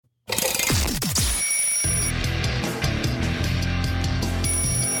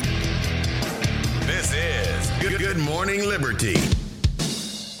Good Morning Liberty.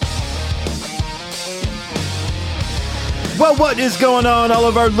 Well, what is going on, all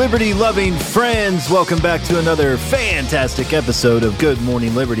of our liberty-loving friends? Welcome back to another fantastic episode of Good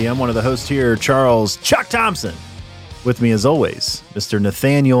Morning Liberty. I'm one of the hosts here, Charles Chuck Thompson. With me, as always, Mr.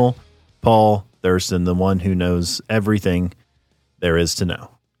 Nathaniel Paul Thurston, the one who knows everything there is to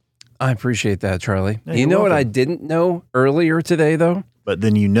know. I appreciate that, Charlie. Yeah, you know welcome. what I didn't know earlier today, though? But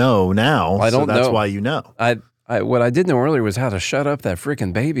then you know now, I don't so that's know. why you know. What I did know earlier was how to shut up that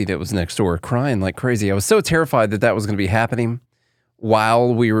freaking baby that was next door crying like crazy. I was so terrified that was going to be happening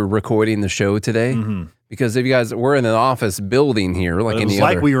while we were recording the show today. Mm-hmm. Because if you guys, we're in an office building here, like it any was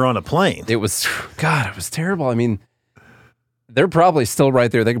other. like we were on a plane. It was, God, it was terrible. I mean, they're probably still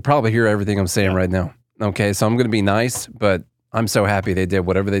right there. They can probably hear everything I'm saying right now. Okay, so I'm going to be nice, but I'm so happy they did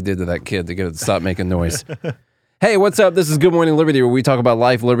whatever they did to that kid to get it to stop making noise. Hey, what's up? This is Good Morning Liberty, where we talk about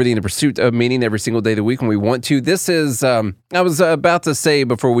life, liberty, and the pursuit of meaning every single day of the week when we want to. This is, I was about to say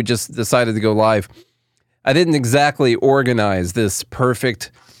before we just decided to go live, I didn't exactly organize this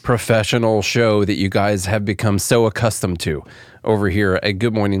perfect professional show that you guys have become so accustomed to over here at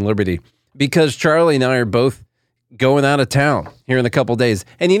Good Morning Liberty, because Charlie and I are both going out of town here in a couple days.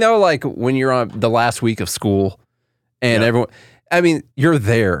 And you know, like when you're on the last week of school and everyone... I mean, you're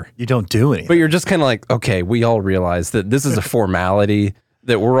there. You don't do anything. But you're just kind of like, okay, we all realize that this is a formality,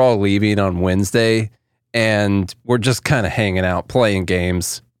 that we're all leaving on Wednesday, and we're just kind of hanging out, playing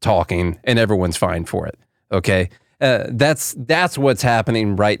games, talking, and everyone's fine for it, okay? That's what's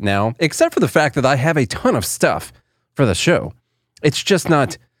happening right now, except for the fact that I have a ton of stuff for the show. It's just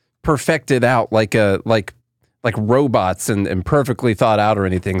not perfected out like robots and perfectly thought out or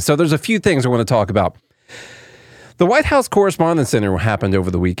anything. So there's a few things I want to talk about. The White House Correspondents' Center happened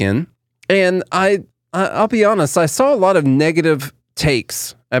over the weekend, and I'll be honest, I saw a lot of negative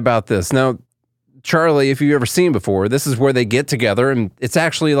takes about this. Now, Charlie, if you've ever seen before, this is where they get together, and it's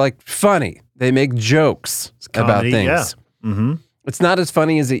actually like funny. They make jokes about things. Yeah. Mm-hmm. It's not as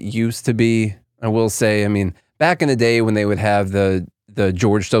funny as it used to be, I will say. I mean, back in the day when they would have the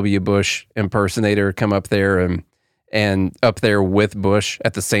George W. Bush impersonator come up there and up there with Bush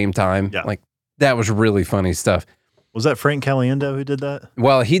at the same time, like that was really funny stuff. Was that Frank Caliendo who did that?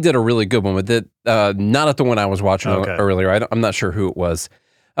 Well, he did a really good one with it. Not at the one I was watching earlier. I'm not sure who it was.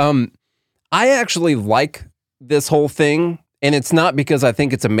 I actually like this whole thing, and it's not because I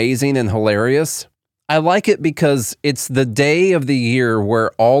think it's amazing and hilarious. I like it because it's the day of the year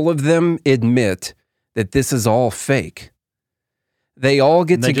where all of them admit that this is all fake. They all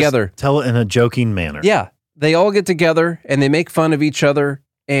get together. Just tell it in a joking manner. Yeah. They all get together, and they make fun of each other,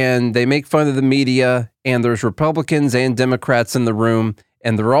 and they make fun of the media, and there's Republicans and Democrats in the room,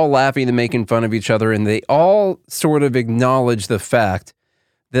 and they're all laughing and making fun of each other, and they all sort of acknowledge the fact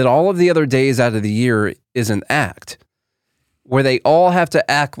that all of the other days out of the year is an act, where they all have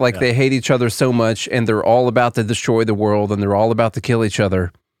to act like they hate each other so much, and they're all about to destroy the world, and they're all about to kill each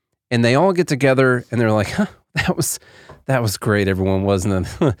other, and they all get together, and they're like, huh, that was great, everyone, wasn't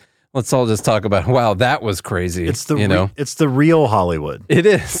it? Let's all just talk about, wow, that was crazy. It's the real Hollywood. It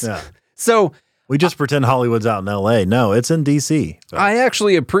is. Yeah. So we just pretend Hollywood's out in L.A. No, it's in D.C. So. I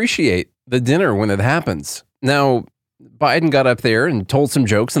actually appreciate the dinner when it happens. Now, Biden got up there and told some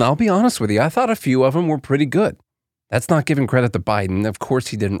jokes, and I'll be honest with you, I thought a few of them were pretty good. That's not giving credit to Biden. Of course,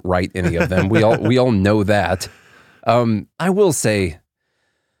 he didn't write any of them. We all know that. I will say,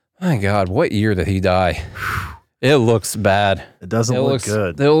 my God, what year did he die? It looks bad. It doesn't look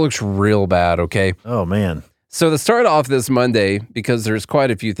good. It looks real bad, okay? Oh, man. So to start off this Monday, because there's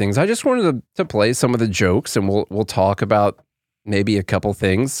quite a few things, I just wanted to play some of the jokes, and we'll talk about maybe a couple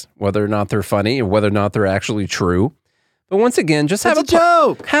things, whether or not they're funny and whether or not they're actually true. But once again, just have a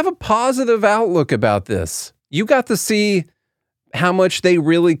joke. Have a positive outlook about this. You got to see how much they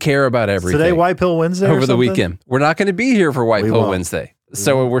really care about everything. Today, White Pill Wednesday over the weekend. We're not going to be here for White Pill Wednesday.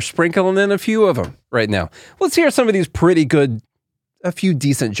 So we're sprinkling in a few of them right now. Let's hear some of these pretty good, a few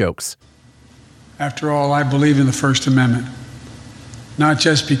decent jokes. After all, I believe in the First Amendment. Not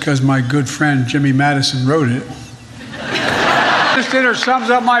just because my good friend Jimmy Madison wrote it. This dinner sums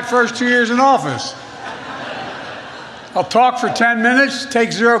up my first 2 years in office. I'll talk for 10 minutes,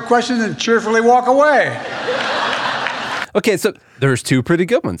 take 0 questions, and cheerfully walk away. Okay, so there's 2 pretty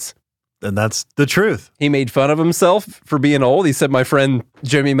good ones. And that's the truth. He made fun of himself for being old. He said, my friend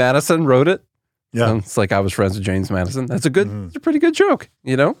Jimmy Madison wrote it. Yeah. So it's like I was friends with James Madison. That's it's a pretty good joke,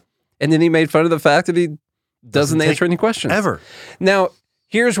 you know? And then he made fun of the fact that he doesn't answer any questions. Ever. Now,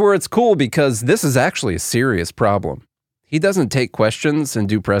 here's where it's cool, because this is actually a serious problem. He doesn't take questions and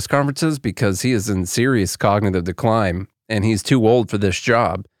do press conferences because he is in serious cognitive decline, and he's too old for this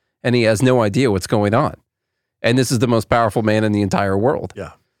job, and he has no idea what's going on. And this is the most powerful man in the entire world.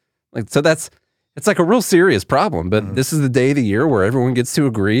 Yeah. Like, so it's like a real serious problem, but this is the day of the year where everyone gets to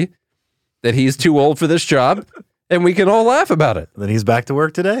agree that he's too old for this job and we can all laugh about it. And then he's back to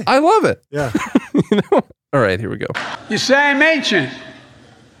work today. I love it. Yeah. You know? All right, here we go. You say I'm ancient.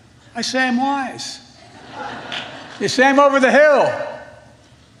 I say I'm wise. You say I'm over the hill.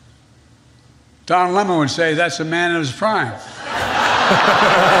 Don Lemon would say that's a man in his prime.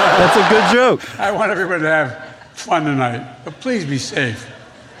 That's a good joke. I want everybody to have fun tonight, but please be safe.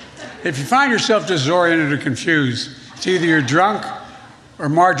 If you find yourself disoriented or confused, it's either you're drunk or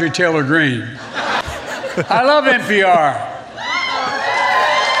Marjorie Taylor Greene. I love NPR.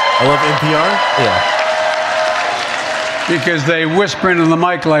 I love NPR? Yeah. Because they whisper into the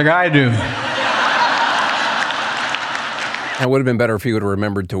mic like I do. It would have been better if he would have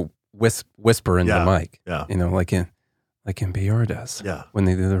remembered to whisper into the mic. Yeah. You know, like NPR does. Yeah. When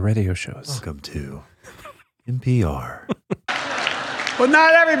they do the radio shows. Welcome to NPR. But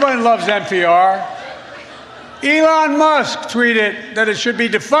not everyone loves NPR. Elon Musk tweeted that it should be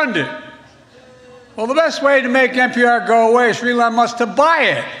defunded. Well, the best way to make NPR go away is for Elon Musk to buy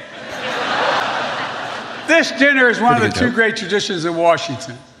it. This dinner is one of the two great traditions in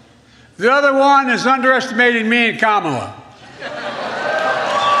Washington. The other one is underestimating me and Kamala.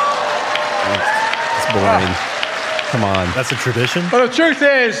 It's boring. Come on. That's a tradition? But the truth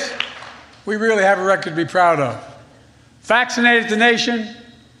is, we really have a record to be proud of. Vaccinated the nation,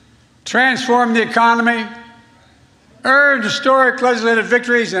 transformed the economy, earned historic legislative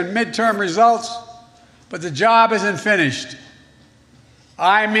victories and midterm results, but the job isn't finished.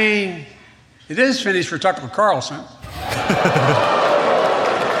 I mean, it is finished for Tucker Carlson.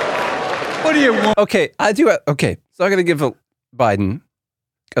 What do you want? Okay, okay, so I'm going to give Biden,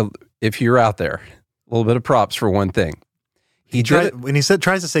 if you're out there, a little bit of props for one thing. When he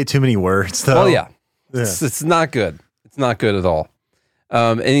tries to say too many words, though. Oh, yeah. It's not good. It's not good at all.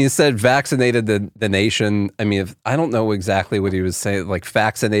 And he said vaccinated the nation. I mean, I don't know exactly what he was saying, like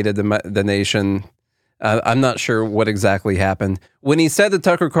vaccinated the nation. I'm not sure what exactly happened. When he said the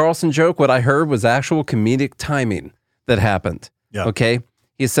Tucker Carlson joke, what I heard was actual comedic timing that happened. Yeah. Okay?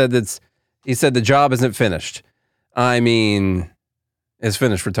 He said the job isn't finished. I mean, it's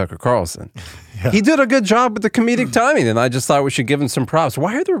finished for Tucker Carlson. Yeah. He did a good job with the comedic timing, and I just thought we should give him some props.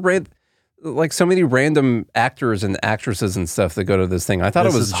 Why are there like so many random actors and actresses and stuff that go to this thing? I thought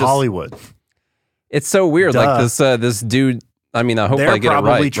it was just Hollywood. It's so weird. Duh. Like this dude. I mean, I hope I get it right. They're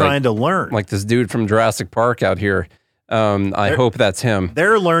probably trying to learn. Like this dude from Jurassic Park out here. I hope that's him.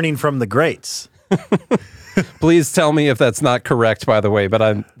 They're learning from the greats. Please tell me if that's not correct, by the way.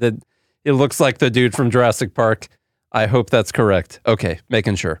 But it looks like the dude from Jurassic Park. I hope that's correct. Okay,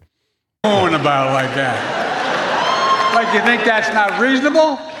 making sure. Going about it like that. Like you think that's not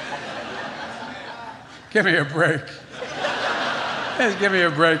reasonable? Give me a break. Just give me a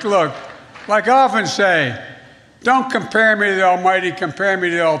break. Look, like I often say, don't compare me to the Almighty, compare me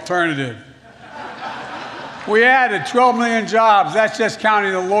to the alternative. We added 12 million jobs. That's just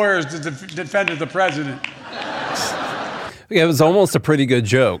counting the lawyers that defended the president. Yeah, it was almost a pretty good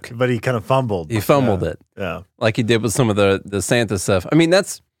joke. But he kind of fumbled. He fumbled it. Yeah. Like he did with some of the Santa stuff. I mean,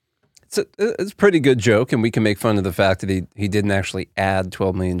 it's a pretty good joke, and we can make fun of the fact that he didn't actually add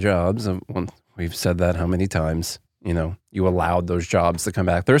 12 million jobs. We've said that how many times? You know, you allowed those jobs to come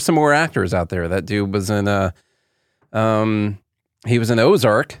back. There's some more actors out there. That dude was in he was in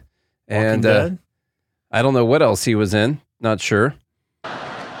Ozark, and I don't know what else he was in. Not sure.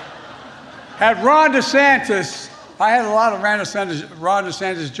 Had Ron DeSantis, I had a lot of Ron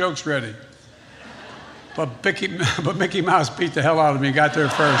DeSantis jokes ready, but Mickey Mouse beat the hell out of me. Got there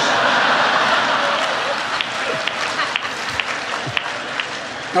first.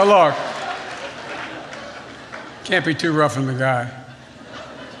 Now look, can't be too rough on the guy.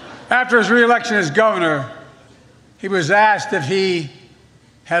 After his re-election as governor, he was asked if he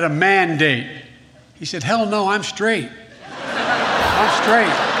had a mandate. He said, "Hell no, I'm straight. I'm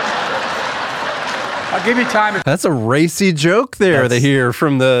straight. I'll give you time." That's a racy joke there to hear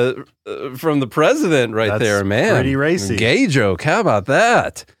from the president right there, man. Pretty racy. Gay joke. How about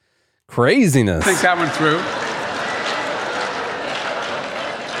that? Craziness. I think that went through.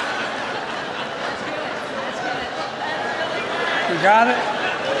 You got it?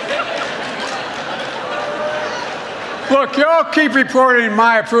 Look, you all keep reporting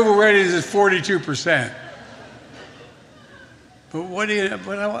my approval rating is 42%. But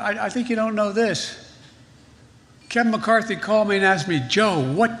I think you don't know this. Kevin McCarthy called me and asked me, "Joe,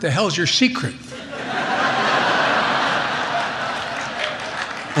 what the hell's your secret?"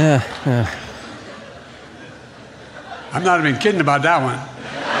 I'm not even kidding about that one.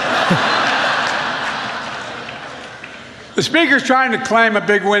 The Speaker's trying to claim a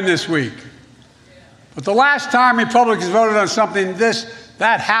big win this week. But the last time Republicans voted on something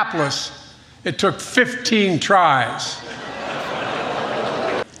that hapless, it took 15 tries.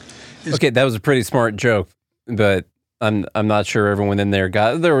 Okay, that was a pretty smart joke, but I'm not sure everyone in there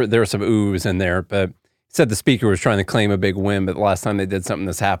got there were some oohs in there, but he said the Speaker was trying to claim a big win, but the last time they did something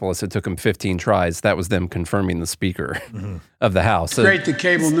this hapless, it took them 15 tries. That was them confirming the Speaker of the House. It's great the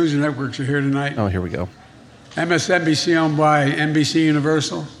cable news networks are here tonight. Oh, here we go. MSNBC owned by NBC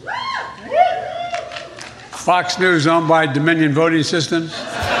Universal. Fox News owned by Dominion Voting Systems. It's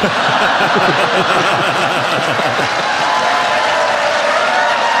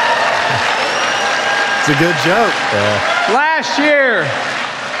a good joke. Last year,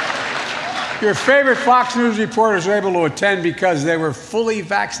 your favorite Fox News reporters were able to attend because they were fully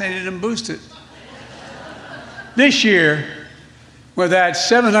vaccinated and boosted. This year, with that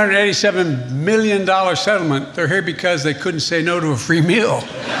 $787 million settlement, they're here because they couldn't say no to a free meal.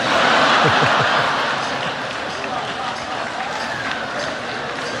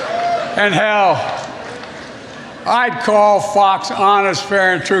 And hell, I'd call Fox honest,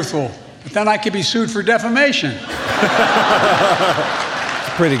 fair, and truthful, but then I could be sued for defamation. It's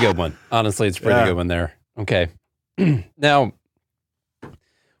a pretty good one. Honestly, it's a pretty good one there. Okay. Now,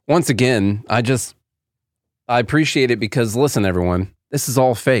 once again, I appreciate it because, listen, everyone, this is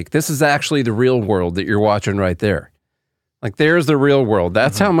all fake. This is actually the real world that you're watching right there. Like, there's the real world.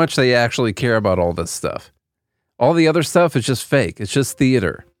 That's how much they actually care about all this stuff. All the other stuff is just fake. It's just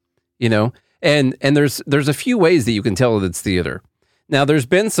theater. You know, and there's a few ways that you can tell that it's theater. Now, there's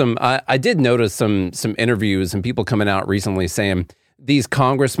been some, I did notice some interviews and people coming out recently saying these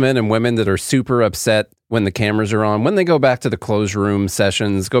congressmen and women that are super upset when the cameras are on, when they go back to the closed room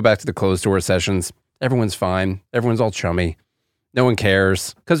sessions, go back to the closed door sessions, everyone's fine. Everyone's all chummy. No one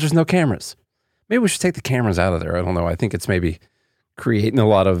cares because there's no cameras. Maybe we should take the cameras out of there. I don't know. I think it's maybe creating a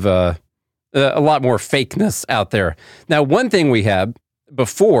lot more fakeness out there. Now, one thing we had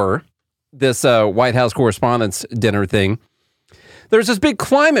before this White House Correspondents' Dinner thing, there's this big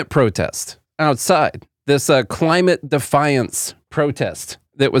climate protest outside, this climate defiance protest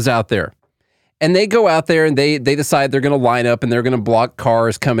that was out there. And they go out there and they decide they're going to line up and they're going to block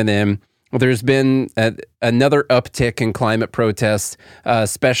cars coming in. Well, there's been another uptick in climate protests,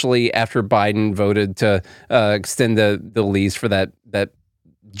 especially after Biden voted to extend the lease for that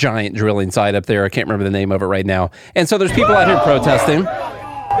giant drilling site up there. I can't remember the name of it right now. And so there's people out here protesting.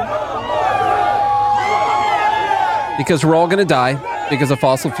 Because we're all going to die because of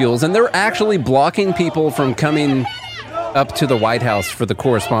fossil fuels. And they're actually blocking people from coming up to the White House for the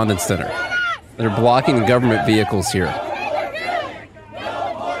Correspondents' Dinner. They're blocking government vehicles here.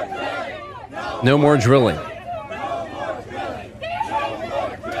 No more drilling.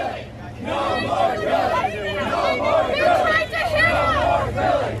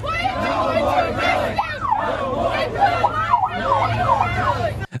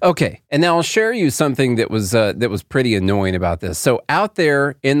 Okay, and now I'll share you something that was pretty annoying about this. So out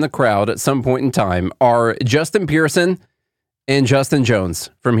there in the crowd at some point in time are Justin Pearson and Justin Jones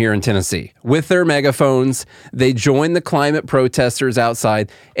from here in Tennessee. With their megaphones, they joined the climate protesters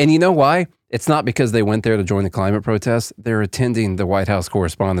outside. And you know why? It's not because they went there to join the climate protest. They're attending the White House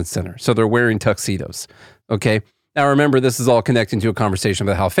Correspondents' Dinner. So they're wearing tuxedos. Okay? Now remember, this is all connecting to a conversation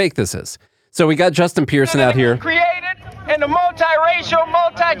about how fake this is. So we got Justin Pearson out here. In a multiracial,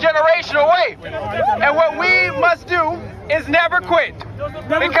 multi-generational way. And what we must do is never quit.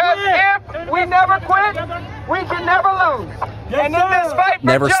 Because if we never quit, we can never lose. And in this fight for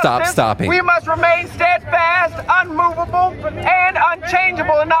never justice, stopping. We must remain steadfast, unmovable, and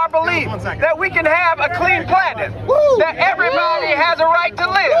unchangeable in our belief that we can have a clean planet, that everybody has a right to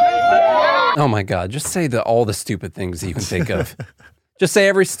live. Oh my God, just say all the stupid things that you can think of. Just say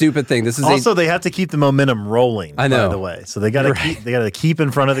every stupid thing. This is also they have to keep the momentum rolling. I know. By the way, so they got to keep in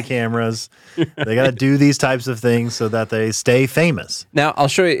front of the cameras. They got to do these types of things so that they stay famous. Now I'll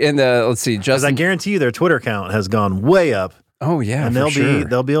show you in the let's see. Because I guarantee you their Twitter account has gone way up. Oh yeah, and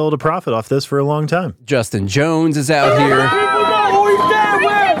they'll be able to profit off this for a long time. Justin Jones is out here.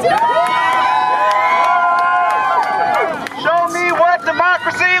 Show me what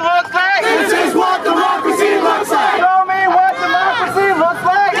democracy looks like. This is what democracy looks like. Show me what democracy looks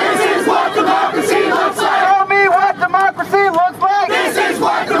like. This is what democracy looks like. Show me what democracy looks like. This is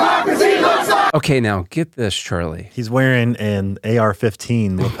what democracy looks like. Okay, now get this, Charlie. He's wearing an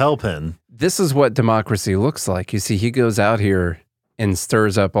AR-15 lapel pin. This is what democracy looks like. You see, he goes out here and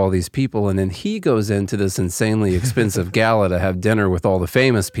stirs up all these people, and then he goes into this insanely expensive gala to have dinner with all the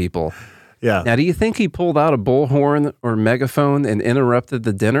famous people. Yeah. Now, do you think he pulled out a bullhorn or megaphone and interrupted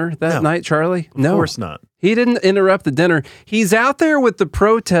the dinner that night, Charlie? Of course not. He didn't interrupt the dinner. He's out there with the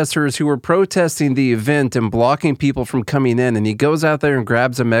protesters who were protesting the event and blocking people from coming in. And he goes out there and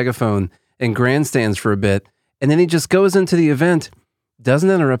grabs a megaphone and grandstands for a bit. And then he just goes into the event, doesn't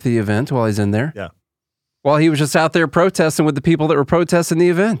interrupt the event while he's in there. Yeah. While he was just out there protesting with the people that were protesting the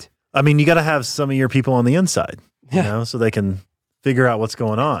event. I mean, you got to have some of your people on the inside, you know, so they can figure out what's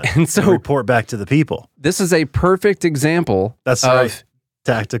going on and so report back to the people. This is a perfect example. That's right.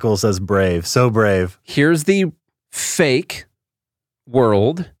 Tactical says brave. So brave. Here's the fake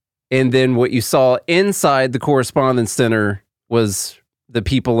world. And then what you saw inside the Correspondence Center was the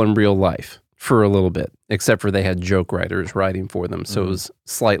people in real life for a little bit, except for they had joke writers writing for them. So it was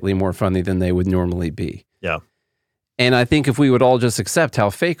slightly more funny than they would normally be. Yeah. And I think if we would all just accept how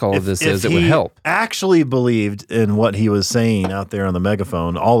fake all of this is, it would help. Actually believed in what he was saying out there on the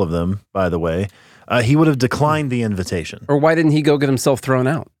megaphone, all of them, by the way, he would have declined the invitation. Or why didn't he go get himself thrown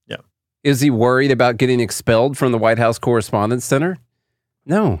out? Yeah. Is he worried about getting expelled from the White House Correspondence Center?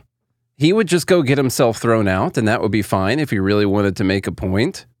 No. He would just go get himself thrown out, and that would be fine if he really wanted to make a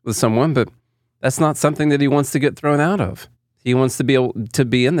point with someone, but that's not something that he wants to get thrown out of. He wants to be able to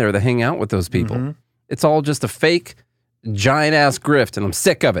be in there to hang out with those people. Mm-hmm. It's all just a fake, giant-ass grift, and I'm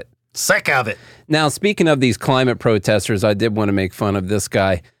sick of it. Sick of it. Now, speaking of these climate protesters, I did want to make fun of this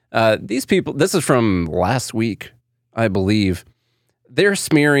guy. These people, this is from last week, I believe. They're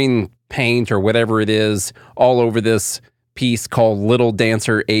smearing paint or whatever it is all over this piece called Little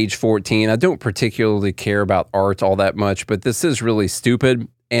Dancer Age 14. I don't particularly care about art all that much, but this is really stupid,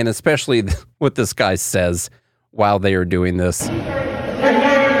 and especially what this guy says while they are doing this.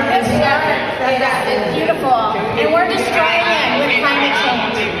 It's beautiful, and we're destroying it with climate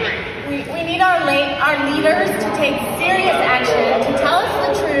change. We need our leaders to take serious action to tell us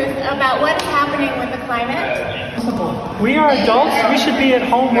the truth about what is happening with the climate. We are adults. We should be at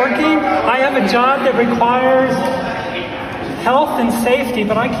home working. I have a job that requires health and safety,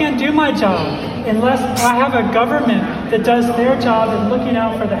 but I can't do my job unless I have a government that does their job in looking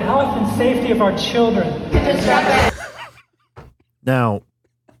out for the health and safety of our children. Now,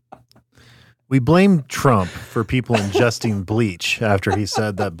 we blame Trump for people ingesting bleach after he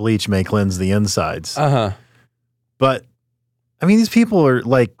said that bleach may cleanse the insides. Uh-huh. But, I mean, these people are,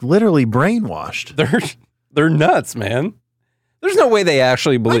 like, literally brainwashed. They're nuts, man. There's no way they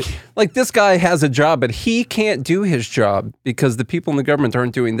actually believe. Like, this guy has a job, but he can't do his job because the people in the government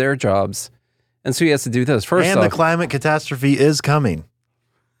aren't doing their jobs. And so he has to do this. First off, the climate catastrophe is coming.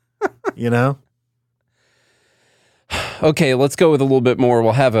 You know? Okay, let's go with a little bit more.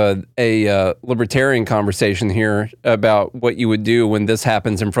 We'll have a libertarian conversation here about what you would do when this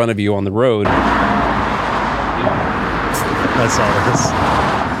happens in front of you on the road. That's all it is.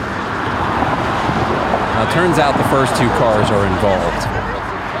 Now, it turns out the first two cars are involved.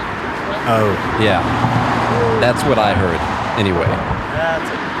 Oh. Yeah. That's what I heard. Anyway.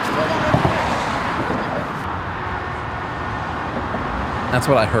 That's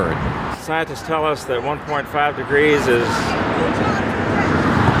what I heard. Scientists tell us that 1.5 degrees is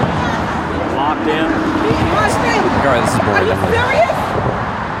locked in. All right, this is boring. Are you serious?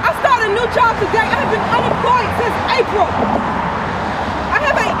 I started a new job today. I have been unemployed since April. I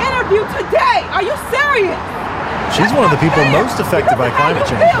have an interview today. Are you serious? She's one of the people most affected by climate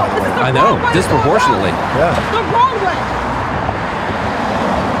change, by the way. I know, disproportionately. Yeah. The wrong way.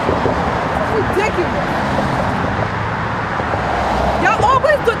 It's ridiculous. Y'all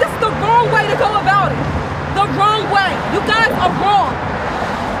always do this is the wrong way to go about it. The wrong way. You guys are wrong.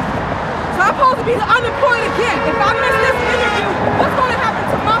 So I'm supposed to be unemployed again. If I miss this interview, what's going to happen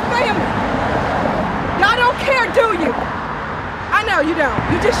to my family? Y'all don't care, do you? I know you don't.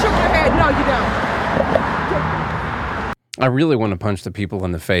 You just shook your head. No, you don't. I really want to punch the people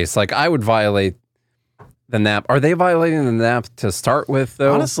in the face. Like, I would violate the NAP. Are they violating the NAP to start with,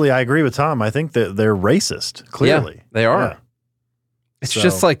 though? Honestly, I agree with Tom. I think that they're racist, clearly. Yeah, they are. Yeah. It's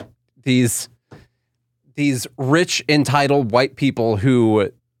just like these rich, entitled white people who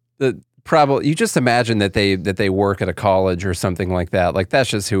probably, you just imagine that they work at a college or something like that. Like,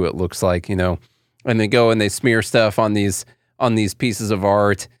 that's just who it looks like, you know. And they go and they smear stuff on these pieces of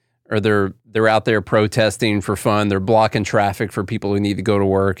art, or they're out there protesting for fun. They're blocking traffic for people who need to go to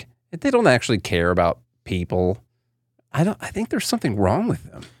work. They don't actually care about people. I think there's something wrong with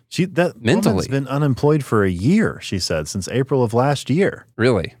them. That mentally woman's been unemployed for a year, she said, since April of last year.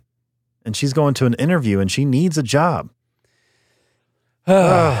 Really? And she's going to an interview and she needs a job.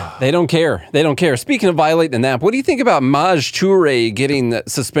 They don't care. They don't care. Speaking of violating the NAP, what do you think about Maj Toure getting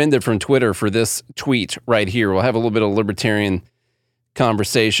suspended from Twitter for this tweet right here? We'll have a little bit of libertarian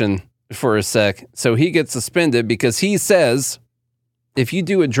conversation for a sec. So he gets suspended because he says, if you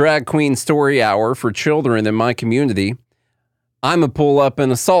do a drag queen story hour for children in my community, I'm going to pull up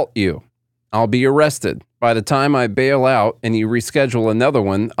and assault you. I'll be arrested. By the time I bail out and you reschedule another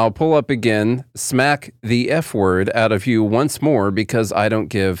one, I'll pull up again, smack the F word out of you once more because I don't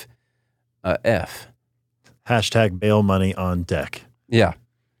give a F. Hashtag bail money on deck. Yeah.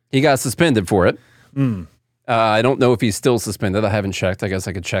 He got suspended for it. I don't know if he's still suspended. I haven't checked. I guess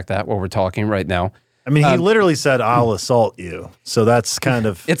I could check that while we're talking right now. I mean, he literally said, I'll assault you. So that's kind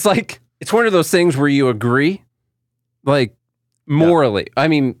of... It's like, it's one of those things where you agree, like morally. Yeah. I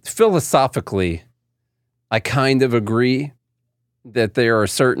mean, philosophically, I kind of agree that there are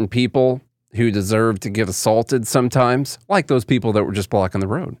certain people who deserve to get assaulted sometimes, like those people that were just blocking the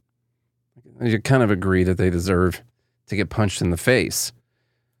road. You kind of agree that they deserve to get punched in the face,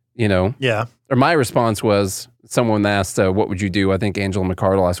 you know? Yeah. Or my response was, someone asked, what would you do? I think Angela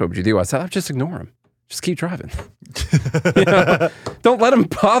McCardle asked, what would you do? I said, I'd just ignore him. Just keep driving. You know? Don't let him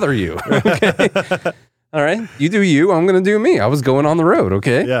bother you. Okay. All right. You do you. I'm going to do me. I was going on the road.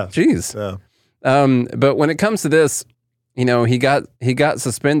 Okay. Yeah. Jeez. Yeah. But when it comes to this, you know, he got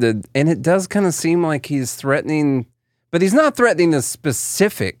suspended, and it does kind of seem like he's threatening, but he's not threatening a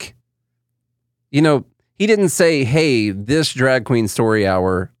specific, you know, he didn't say, hey, this drag queen story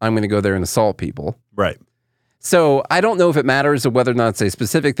hour, I'm going to go there and assault people. Right. So I don't know if it matters whether or not it's a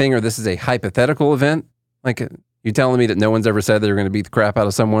specific thing or this is a hypothetical event. Like, you telling me that no one's ever said they were going to beat the crap out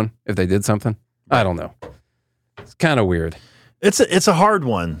of someone if they did something? I don't know. It's kind of weird. It's a hard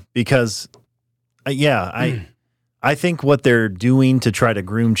one because, I think what they're doing to try to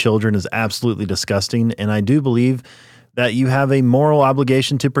groom children is absolutely disgusting. And I do believe that you have a moral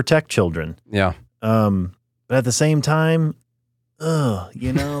obligation to protect children. Yeah. But at the same time,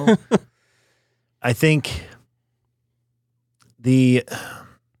 you know, I think the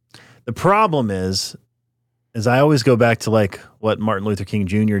problem is I always go back to like what Martin Luther King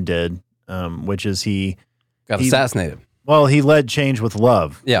Jr. did, which is he got assassinated. Well, he led change with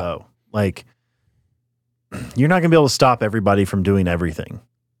love. Yeah. Though. Like, you're not going to be able to stop everybody from doing everything.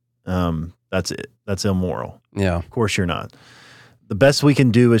 That's it. That's immoral. Yeah. Of course you're not. The best we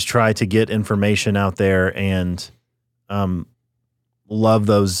can do is try to get information out there and love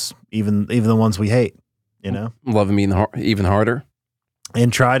those, even the ones we hate, you know? Love them even harder.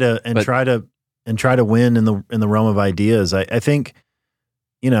 And try to win in the realm of ideas. I think,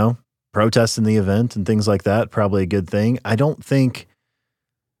 you know, protesting the event and things like that, probably a good thing. I don't think,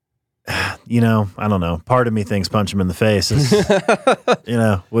 you know, I don't know. Part of me thinks punch him in the face is, you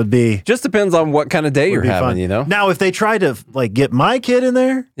know, would be. Just depends on what kind of day you're having, fun. You know? Now, if they try to like get my kid in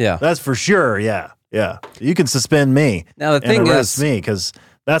there, yeah, that's for sure. Yeah. Yeah. You can suspend me. Now, the thing arrest is, me because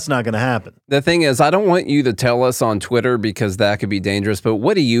that's not going to happen. The thing is, I don't want you to tell us on Twitter because that could be dangerous, but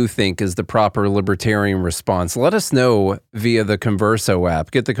what do you think is the proper libertarian response? Let us know via the Converso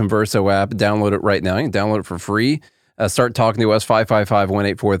app. Get the Converso app, download it right now. You can download it for free. Start talking to us,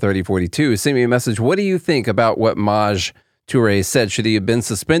 555-184-3042. Send me a message. What do you think about what Maj Toure said? Should he have been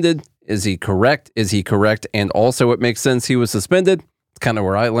suspended? Is he correct? Is he correct? And also it makes sense he was suspended. It's kind of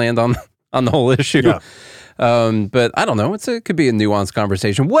where I land on the whole issue. Yeah. But I don't know. It could be a nuanced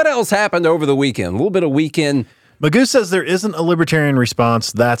conversation. What else happened over the weekend? A little bit of weekend. Magoo says there isn't a libertarian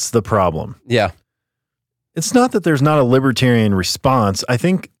response. That's the problem. Yeah. It's not that there's not a libertarian response. I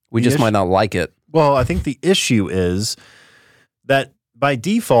think we just might not like it. Well, I think the issue is that by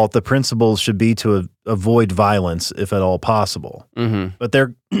default, the principles should be to avoid violence if at all possible. Mm-hmm. But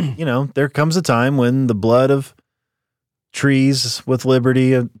there comes a time when the blood of trees with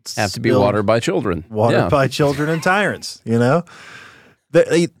liberty have to be watered by children. By children and tyrants, you know?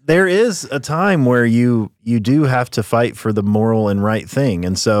 There is a time where you do have to fight for the moral and right thing.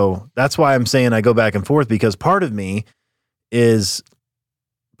 And so that's why I'm saying I go back and forth, because part of me definitely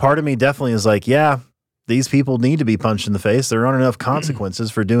is like, yeah, these people need to be punched in the face. There aren't enough consequences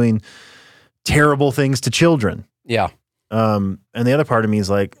for doing terrible things to children. Yeah. And the other part of me is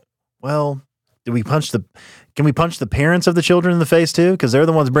like, well, can we punch the parents of the children in the face too? Because they're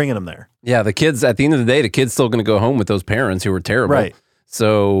the ones bringing them there. Yeah, the kids, at the end of the day, the kid's still going to go home with those parents who were terrible. Right.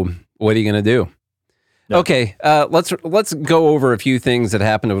 So what are you going to do? No. Okay, let's go over a few things that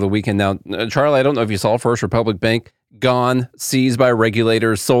happened over the weekend. Now, Charlie, I don't know if you saw First Republic Bank gone, seized by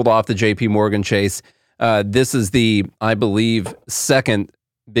regulators, sold off to J.P. Morgan Chase. This is the, I believe, second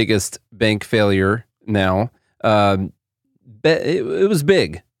biggest bank failure now. It was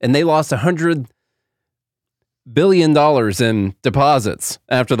big, and they lost $100 billion in deposits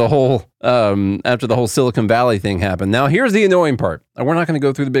after the whole Silicon Valley thing happened. Now, here's the annoying part. We're not going to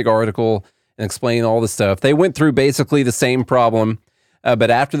go through the big article and explain all the stuff. They went through basically the same problem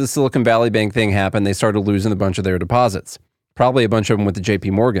But after the Silicon Valley Bank thing happened, they started losing a bunch of their deposits. Probably a bunch of them went to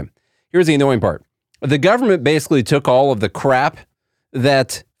JP Morgan. Here's the annoying part. The government basically took all of the crap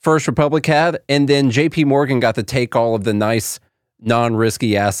that First Republic had, and then JP Morgan got to take all of the nice,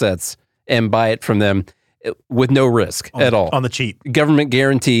 non-risky assets and buy it from them with no risk at all. On the cheap. Government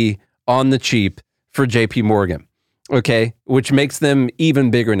guarantee on the cheap for JP Morgan. Okay, which makes them even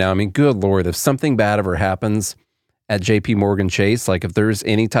bigger now. I mean, good Lord, if something bad ever happens at JP Morgan Chase, like if there's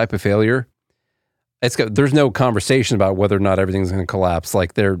any type of failure, there's no conversation about whether or not everything's going to collapse.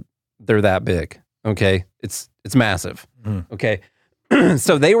 Like they're that big. Okay, it's massive. Okay,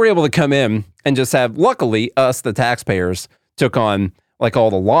 so they were able to come in and just have, luckily, us, the taxpayers, took on like all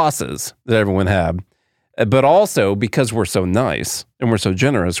the losses that everyone had. But also, because we're so nice and we're so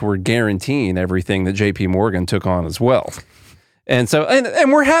generous, we're guaranteeing everything that JP Morgan took on as well. And so,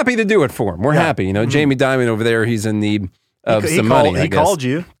 and we're happy to do it for him. We're happy. You know, Jamie Dimon over there, he's in need of some money. He called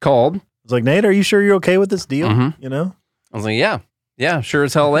you. Called. I was like, Nate, are you sure you're okay with this deal? You know? I was like, yeah, sure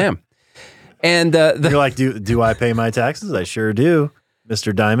as hell am. And you're like, do I pay my taxes? I sure do,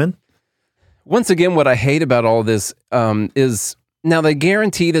 Mr. Dimon. Once again, what I hate about all this is now they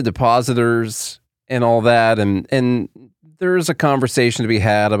guarantee the depositors and all that, and there's a conversation to be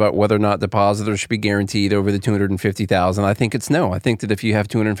had about whether or not depositors should be guaranteed over the $250,000. I think it's no. I think that if you have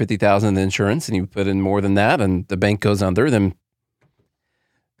 $250,000 in insurance and you put in more than that, and the bank goes under, then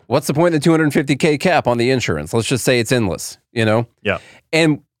what's the point of the $250K cap on the insurance? Let's just say it's endless. You know? Yeah.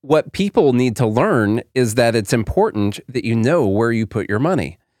 And what people need to learn is that it's important that you know where you put your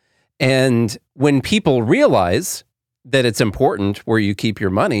money, and when people realize that it's important where you keep your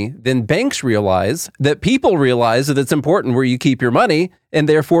money, then banks realize that people realize that it's important where you keep your money, and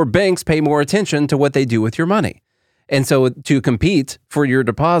therefore banks pay more attention to what they do with your money. And so to compete for your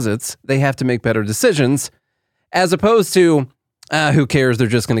deposits, they have to make better decisions, as opposed to, who cares, they're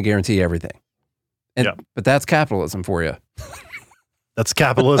just going to guarantee everything. And, But that's capitalism for you. That's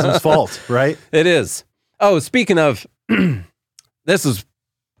capitalism's fault, right? It is. Oh, speaking of, this is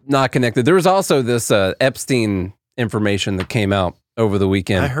not connected. There was also this Epstein information that came out over the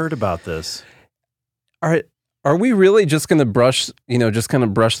weekend. I heard about this. Are we really just going to brush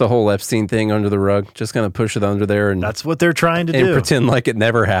the whole Epstein thing under the rug? Just going to push it under there, and that's what they're trying to do, and pretend like it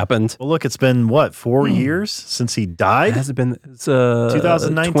never happened. Well, look, it's been what, 4 years since he died? Has it been? It's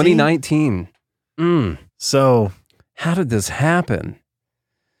 2019. So how did this happen?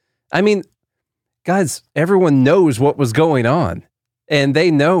 I mean, guys, everyone knows what was going on. And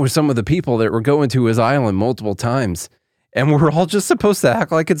they know some of the people that were going to his island multiple times. And we're all just supposed to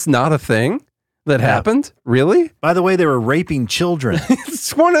act like it's not a thing that happened? Really? By the way, they were raping children.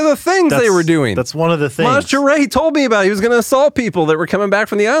 It's one of the things they were doing. That's one of the things. Mashere told me about. He was going to assault people that were coming back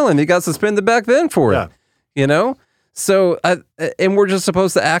from the island. He got suspended back then for it. You know? So, and we're just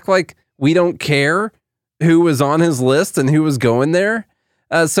supposed to act like we don't care who was on his list and who was going there.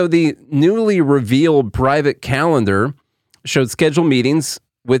 So the newly revealed private calendar showed scheduled meetings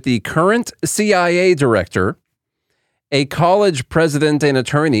with the current CIA director, a college president and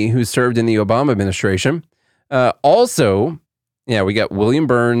attorney who served in the Obama administration. Also, we got William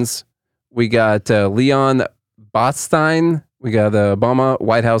Burns, we got Leon Botstein, we got the Obama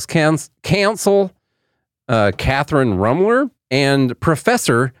White House counsel, Catherine Rumler, and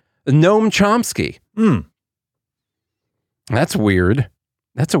Professor Noam Chomsky. That's weird.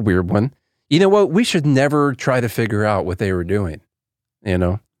 That's a weird one. You know what? We should never try to figure out what they were doing. You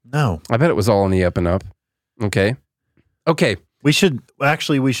know? No. I bet it was all on the up and up. Okay. We should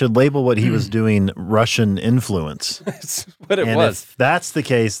label what he was doing Russian influence. That's what it and was. If that's the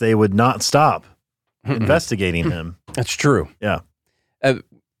case, they would not stop investigating him. That's true. Yeah.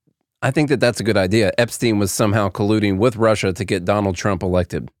 I think that's a good idea. Epstein was somehow colluding with Russia to get Donald Trump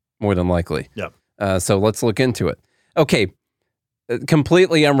elected, more than likely. Yeah. So let's look into it. Okay.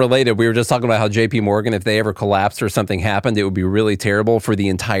 Completely unrelated. We were just talking about how JP Morgan, if they ever collapsed or something happened, it would be really terrible for the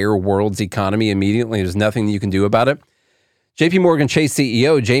entire world's economy immediately. There's nothing you can do about it. JP Morgan Chase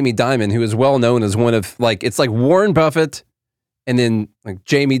CEO Jamie Dimon, who is well known as one of it's like Warren Buffett and then like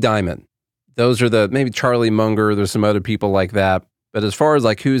Jamie Dimon. Those are maybe Charlie Munger. There's some other people like that. But as far as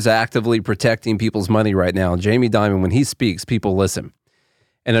like who's actively protecting people's money right now, Jamie Dimon, when he speaks, people listen.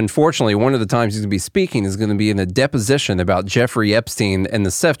 And unfortunately, one of the times he's going to be speaking is going to be in a deposition about Jeffrey Epstein and the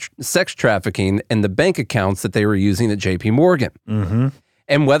sex trafficking and the bank accounts that they were using at JP Morgan,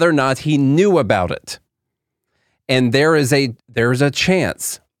 and whether or not he knew about it. And there's a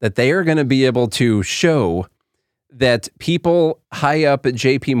chance that they are going to be able to show that people high up at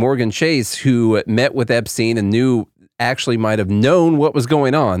JP Morgan Chase who met with Epstein and actually might have known what was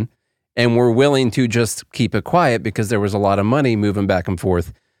going on and we're willing to just keep it quiet because there was a lot of money moving back and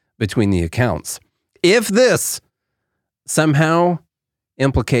forth between the accounts. If this somehow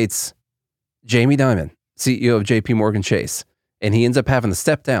implicates Jamie Dimon, CEO of JP Morgan Chase, and he ends up having to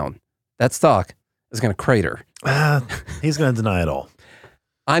step down, that stock is going to crater. He's going to deny it all.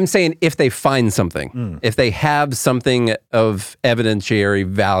 I'm saying if they find something, if they have something of evidentiary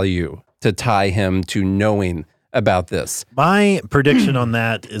value to tie him to knowing about this. My prediction on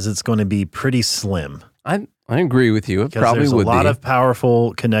that is it's going to be pretty slim. I agree with you. It probably there's would be. a lot of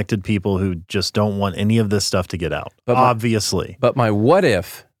powerful, connected people who just don't want any of this stuff to get out, but obviously. But my what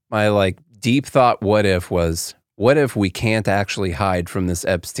if, my like deep thought what if was, what if we can't actually hide from this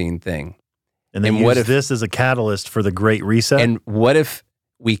Epstein thing? And then use this as a catalyst for the Great Reset? And what if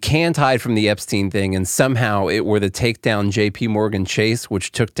we can't hide from the Epstein thing and somehow it were to take down JP Morgan Chase,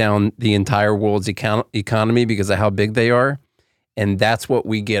 which took down the entire world's economy because of how big they are? And that's what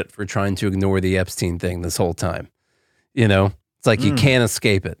we get for trying to ignore the Epstein thing this whole time. You know, it's like you can't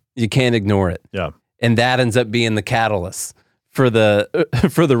escape it. You can't ignore it. Yeah. And that ends up being the catalyst for the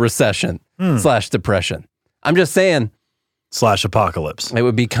recession / depression. I'm just saying. / apocalypse. It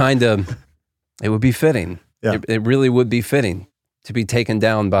would be it would be fitting. Yeah. It really would be fitting to be taken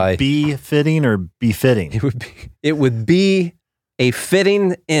down by. Be fitting or befitting? It would be a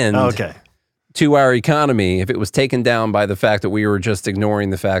fitting end to our economy if it was taken down by the fact that we were just ignoring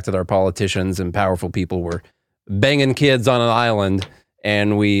the fact that our politicians and powerful people were banging kids on an island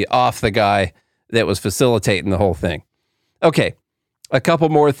and we off the guy that was facilitating the whole thing. Okay, a couple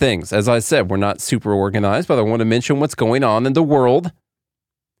more things. As I said, we're not super organized, but I want to mention what's going on in the world.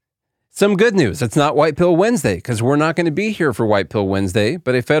 Some good news. It's not White Pill Wednesday because we're not going to be here for White Pill Wednesday,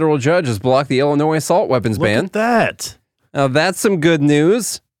 but a federal judge has blocked the Illinois assault weapons ban. Look at that. Now, that's some good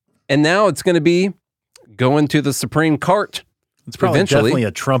news. And now it's going to be going to the Supreme Court. It's probably definitely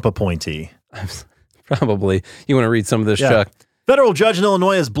a Trump appointee. Probably. You want to read some of this, Chuck? Federal judge in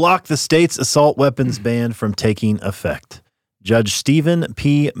Illinois has blocked the state's assault weapons ban from taking effect. Judge Stephen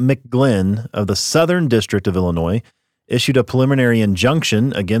P. McGlynn of the Southern District of Illinois issued a preliminary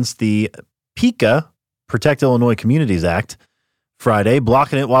injunction against the PICA, Protect Illinois Communities Act, Friday,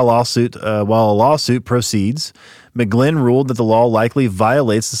 blocking it while a lawsuit proceeds. McGlynn ruled that the law likely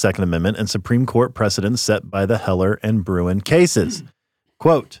violates the Second Amendment and Supreme Court precedents set by the Heller and Bruin cases.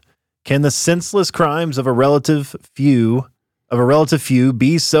 Quote, can the senseless crimes of a relative few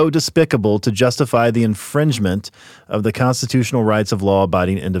be so despicable to justify the infringement of the constitutional rights of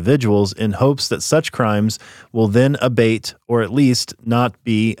law-abiding individuals in hopes that such crimes will then abate or at least not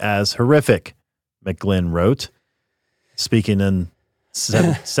be as horrific, McGlynn wrote, speaking in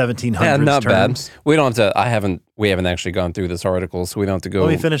 1700s not terms. Bad. We don't have to. We haven't actually gone through this article, so we don't have to go.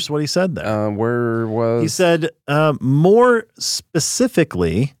 Let me finish what he said there. Where was he said more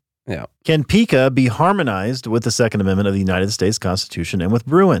specifically? Yeah. Can PICA be harmonized with the Second Amendment of the United States Constitution and with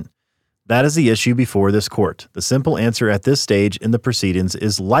Bruin? That is the issue before this court. The simple answer at this stage in the proceedings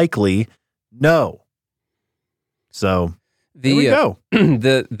is likely no. So there we go.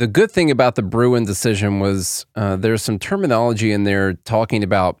 The good thing about the Bruin decision was there's some terminology in there talking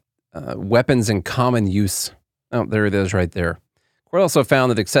about weapons in common use. Oh, there it is right there. Court also found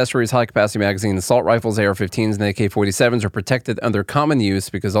that accessories, high-capacity magazines, assault rifles, AR-15s, and AK-47s are protected under common use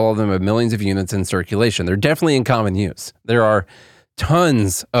because all of them have millions of units in circulation. They're definitely in common use. There are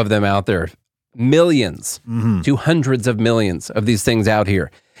tons of them out there, millions to hundreds of millions of these things out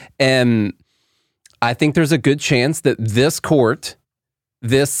here. And I think there's a good chance that this court,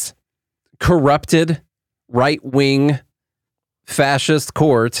 this corrupted, right-wing, fascist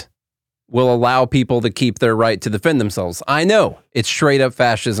court, will allow people to keep their right to defend themselves. I know it's straight up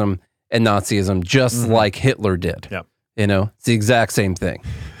fascism and Nazism, just like Hitler did. Yeah. You know, it's the exact same thing.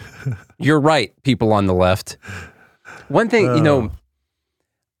 You're right, people on the left. One thing, you know,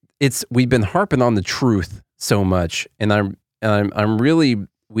 we've been harping on the truth so much, and I'm really,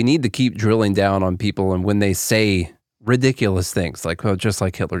 we need to keep drilling down on people, and when they say ridiculous things like, well, just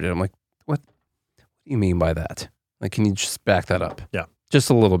like Hitler did, I'm like, what do you mean by that? Like, can you just back that up? Yeah. Just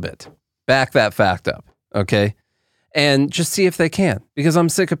a little bit. Back that fact up, okay? And just see if they can, because I'm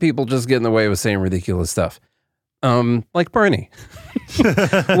sick of people just getting away with saying ridiculous stuff. Like Bernie.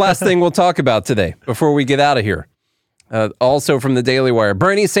 Last thing we'll talk about today before we get out of here. Also from the Daily Wire,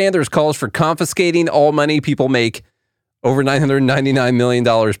 Bernie Sanders calls for confiscating all money people make over $999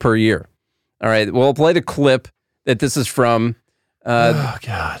 million per year. All right, we'll play the clip that this is from. Oh,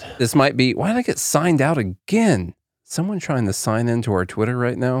 God. This might be, why did I get signed out again? Someone trying to sign into our Twitter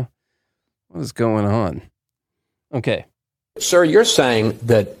right now? What is going on? Okay. Sir, you're saying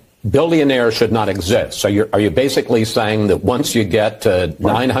that billionaires should not exist. So are you basically saying that once you get to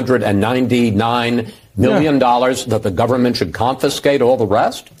 $999 million, that the government should confiscate all the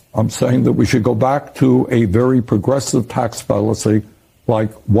rest? I'm saying that we should go back to a very progressive tax policy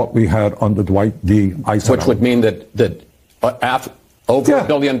like what we had under Dwight D. Eisenhower. Which would mean that over $1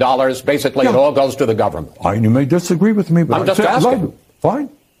 billion, basically it all goes to the government. You may disagree with me, but I'm just asking. Fine.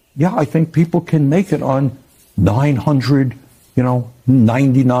 Yeah, I think people can make it on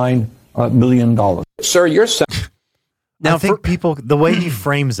 $999 million. Sir, you're saying... Now, I think people, the way he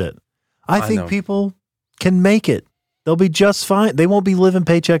frames it, I think people can make it. They'll be just fine. They won't be living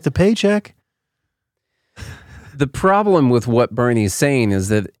paycheck to paycheck. The problem with what Bernie's saying is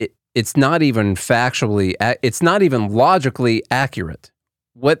that it's not even factually, it's not even logically accurate.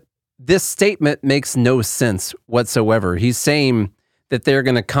 What this statement makes no sense whatsoever. He's saying that they're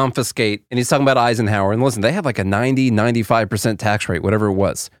going to confiscate, and he's talking about Eisenhower. And listen, they had like a 95% tax rate, whatever it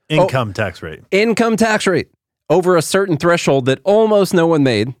was. Income tax rate. Income tax rate over a certain threshold that almost no one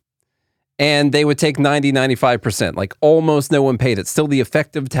made. And they would take 95%, like almost no one paid it. Still, the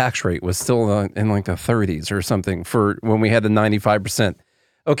effective tax rate was still in like the 30s or something for when we had the 95%.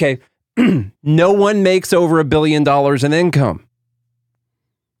 Okay, no one makes over $1 billion in income.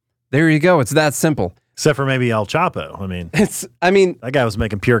 There you go. It's that simple. Except for maybe El Chapo. I mean, that guy was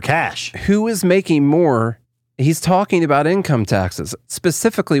making pure cash. Who is making more? He's talking about income taxes,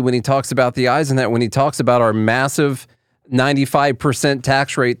 specifically when he talks about the Eisenhower, when he talks about our massive 95%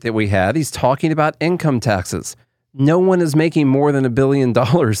 tax rate that we had. He's talking about income taxes. No one is making more than $1 billion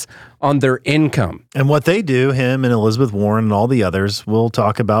on their income. And what they do, him and Elizabeth Warren and all the others, will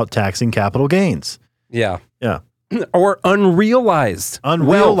talk about taxing capital gains. Yeah. Yeah. Or unrealized.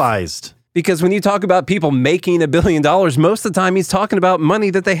 Unrealized. Because when you talk about people making $1 billion, most of the time he's talking about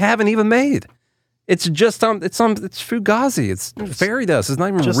money that they haven't even made. It's just it's fugazi. It's fairy dust. It's not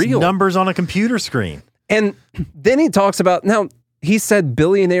even just real. Numbers on a computer screen. And then he talks about, now, he said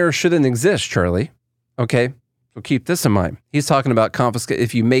billionaires shouldn't exist, Charlie. Okay, so keep this in mind. He's talking about confiscate.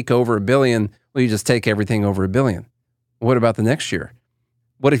 If you make over $1 billion, well, you just take everything over $1 billion. What about the next year?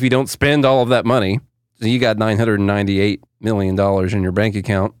 What if you don't spend all of that money? So you got $998 million in your bank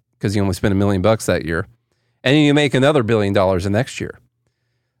account because you only spent $1 million that year. And you make another $1 billion the next year.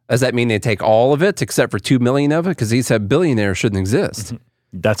 Does that mean they take all of it except for $2 million of it? Because he said billionaires shouldn't exist.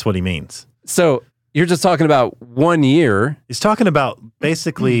 That's what he means. So you're just talking about 1 year. He's talking about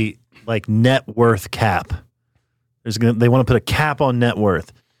basically like net worth cap. They want to put a cap on net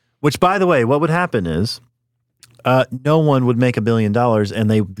worth, which, by the way, what would happen is no one would make $1 billion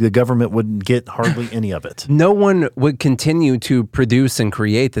and the government wouldn't get hardly any of it. No one would continue to produce and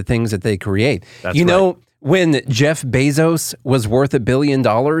create the things that they create. That's you right. know, when Jeff Bezos was worth $1 billion,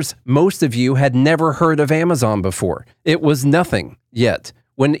 most of you had never heard of Amazon before. It was nothing yet.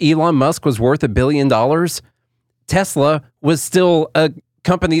 When Elon Musk was worth $1 billion, Tesla was still a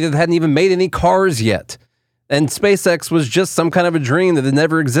company that hadn't even made any cars yet. And SpaceX was just some kind of a dream that had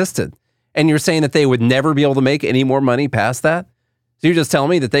never existed. And you're saying that they would never be able to make any more money past that? So you're just telling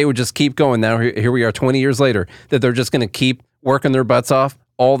me that they would just keep going. Now, here we are 20 years later, that they're just going to keep working their butts off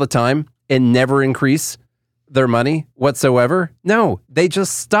all the time and never increase their money whatsoever? No, they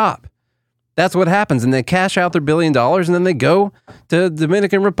just stop. That's what happens. And they cash out their $1 billion and then they go to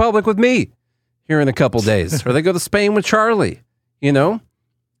Dominican Republic with me here in a couple days. Or they go to Spain with Charlie. You know?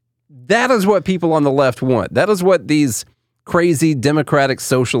 That is what people on the left want. That is what these crazy democratic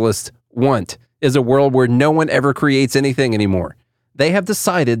socialists want, is a world where no one ever creates anything anymore. They have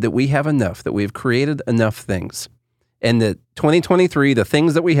decided that we have enough, that we've created enough things. And that 2023, the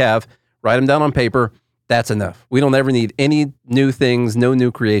things that we have, write them down on paper, that's enough. We don't ever need any new things, no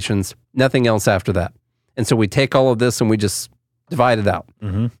new creations, nothing else after that. And so we take all of this and we just divide it out.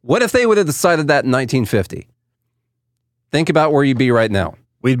 Mm-hmm. What if they would have decided that in 1950? Think about where you'd be right now.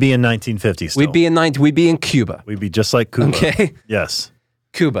 We'd be in 1950 still. We'd be in Cuba. We'd be just like Cuba. Okay. Yes.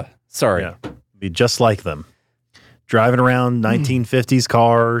 Cuba. Sorry. Yeah. Be just like them. Driving around 1950s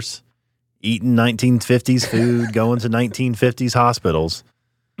cars, eating 1950s food, going to 1950s hospitals.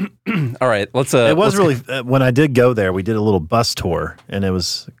 All right, let's. It was really when I did go there. We did a little bus tour, and it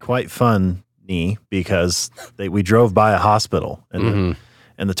was quite funny because we drove by a hospital, and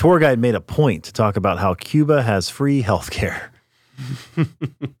the tour guide made a point to talk about how Cuba has free health care.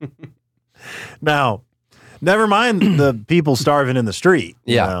 Now, never mind the people starving in the street.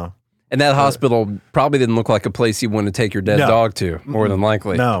 Yeah. You know. And that hospital probably didn't look like a place you want to take your dead dog to, more than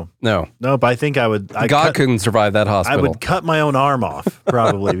likely. No. Nope, I think I would. God couldn't survive that hospital. I would cut my own arm off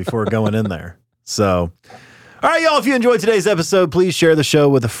probably before going in there. So, all right, y'all, if you enjoyed today's episode, please share the show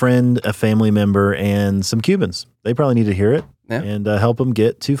with a friend, a family member, and some Cubans. They probably need to hear it. and help them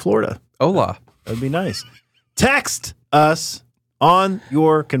get to Florida. Hola. That would be nice. Text us on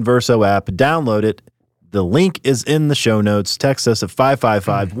your Converso app. Download it. The link is in the show notes. Text us at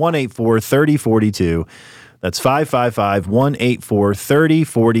 555-184-3042. That's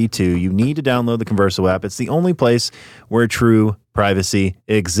 555-184-3042. You need to download the Converso app. It's the only place where true privacy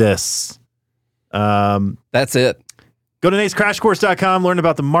exists. That's it. Go to NatesCrashCourse.com, learn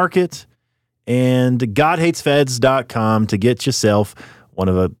about the market, and GodHatesFeds.com to get yourself one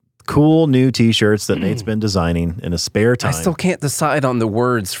of the cool new T-shirts that Nate's been designing in a spare time. I still can't decide on the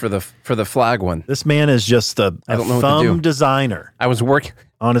words for the flag one. This man is just a thumb designer. I was working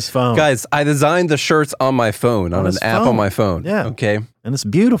on his phone. Guys, I designed the shirts on my phone, on an app on my phone. Yeah. Okay. And it's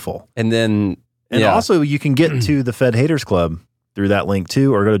beautiful. And then, also you can get to the Fed Haters Club through that link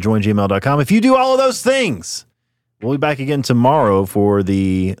too, or go to joingmail.com. If you do all of those things, we'll be back again tomorrow for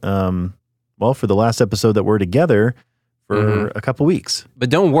the, for the last episode that we're together for a couple weeks. But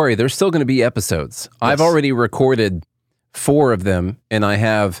don't worry, there's still going to be episodes. Yes. I've already recorded 4 of them, and I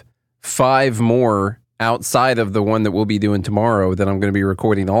have 5 more outside of the one that we'll be doing tomorrow that I'm going to be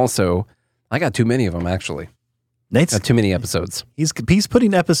recording also. I got too many of them, actually. Nate's got too many episodes. He's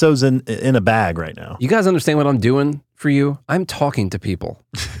putting episodes in a bag right now. You guys understand what I'm doing for you? I'm talking to people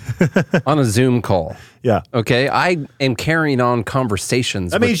on a Zoom call. Yeah. Okay? I am carrying on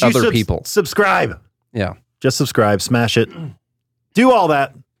conversations with other people. Subscribe. Yeah. Just subscribe, smash it, do all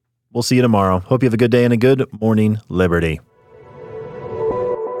that. We'll see you tomorrow. Hope you have a good day and a good morning, Liberty.